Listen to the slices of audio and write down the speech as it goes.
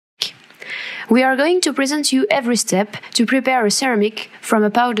We are going to present you every step to prepare a ceramic from a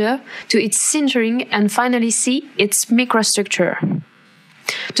powder to its sintering and finally see its microstructure.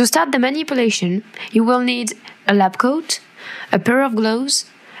 To start the manipulation, you will need a lab coat, a pair of gloves,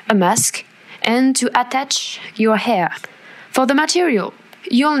 a mask, and to attach your hair. For the material,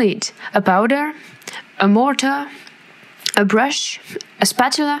 you'll need a powder, a mortar, a brush, a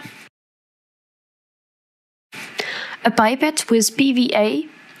spatula, a pipette with PVA,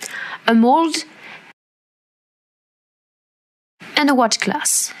 a mold, and a watch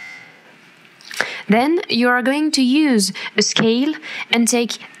glass. Then you are going to use a scale and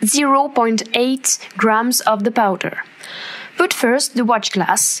take 0.8 grams of the powder. Put first the watch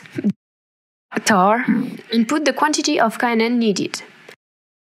glass, tar, and put the quantity of cayenne needed.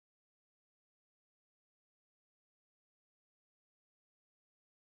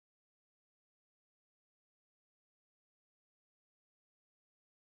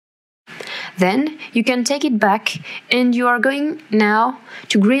 Then you can take it back and you are going now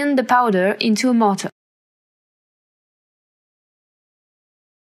to grind the powder into a mortar.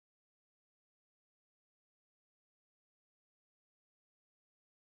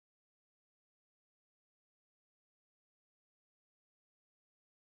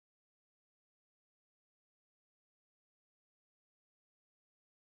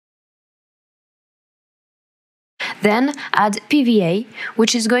 Then add PVA,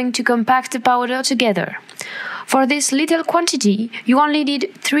 which is going to compact the powder together. For this little quantity, you only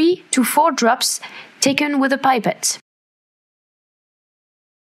need 3 to 4 drops taken with a pipette.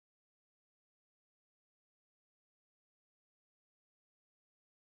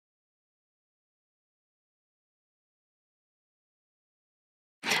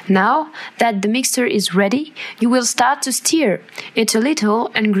 Now that the mixture is ready, you will start to stir it a little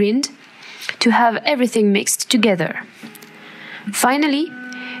and grind to have everything mixed together. Finally,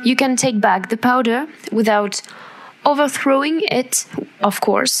 you can take back the powder without overthrowing it, of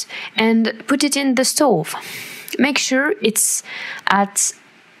course, and put it in the stove. Make sure it's at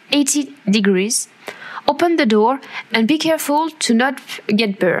 80 degrees. Open the door and be careful to not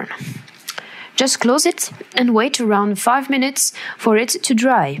get burned. Just close it and wait around 5 minutes for it to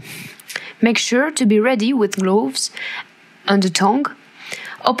dry. Make sure to be ready with gloves and a tongue.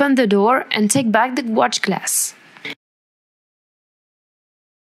 Open the door and take back the watch glass.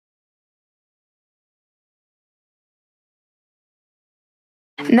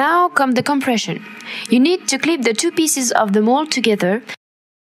 Now comes the compression. You need to clip the 2 pieces of the mold together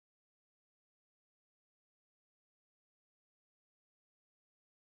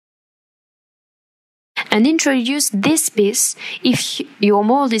and introduce this piece. If your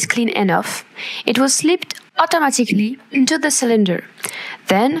mold is clean enough, it will slip automatically into the cylinder.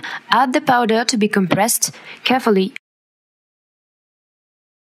 Then add the powder to be compressed carefully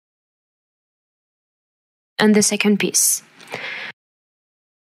and the second piece.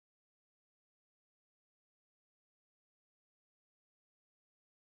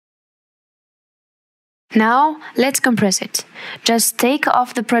 Now let's compress it. Just take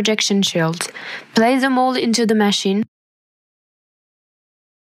off the projection shield, place the mold into the machine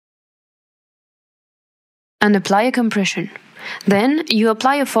and apply a compression. Then you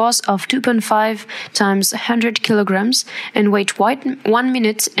apply a force of 2.5 times 100 kilograms and wait 1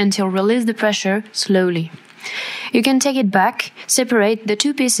 minute until release the pressure slowly. You can take it back, separate the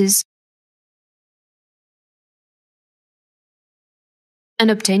 2 pieces and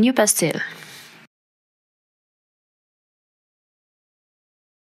obtain your pastille.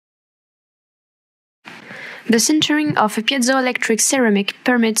 The sintering of a piezoelectric ceramic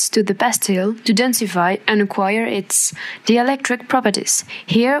permits to the pastille to densify and acquire its dielectric properties.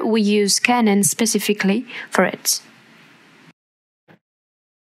 Here we use cayenne specifically for it.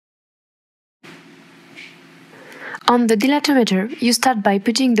 On the dilatometer, you start by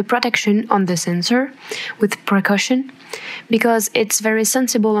putting the protection on the sensor with precaution because it's very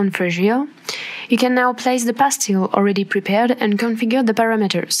sensible and fragile. You can now place the pastille already prepared and configure the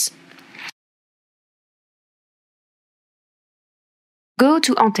parameters. Go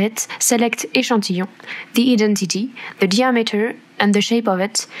to En-tête, select Échantillon, the identity, the diameter and the shape of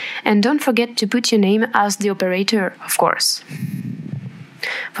it, and don't forget to put your name as the operator, of course.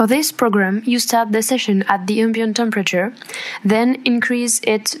 For this program, you start the session at the ambient temperature, then increase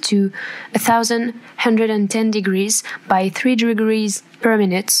it to 1110 degrees by 3 degrees per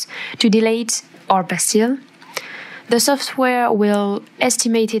minute to dilate our pastille. The software will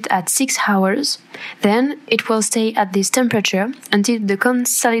estimate it at 6 hours, then it will stay at this temperature until the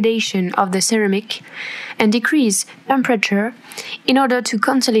consolidation of the ceramic and decrease temperature in order to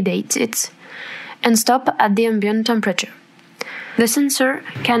consolidate it and stop at the ambient temperature. The sensor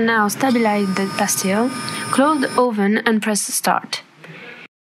can now stabilize the pastille, close the oven and press start.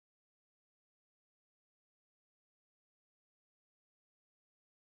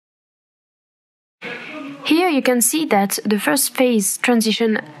 Here you can see that the first phase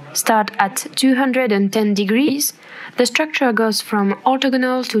transition starts at 210 degrees. The structure goes from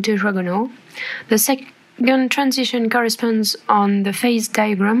orthogonal to tetragonal. The second transition corresponds on the phase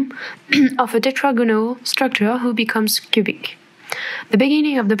diagram of a tetragonal structure who becomes cubic. The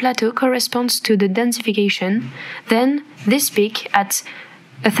beginning of the plateau corresponds to the densification, then this peak at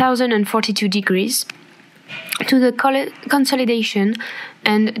 1042 degrees to the consolidation,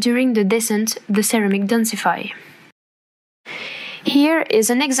 and during the descent the ceramic densify. Here is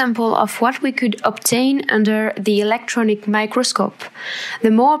an example of what we could obtain under the electronic microscope.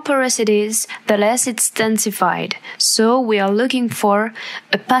 The more porous it is, the less it's densified. So we are looking for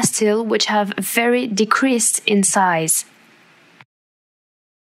a pastille which have very decreased in size.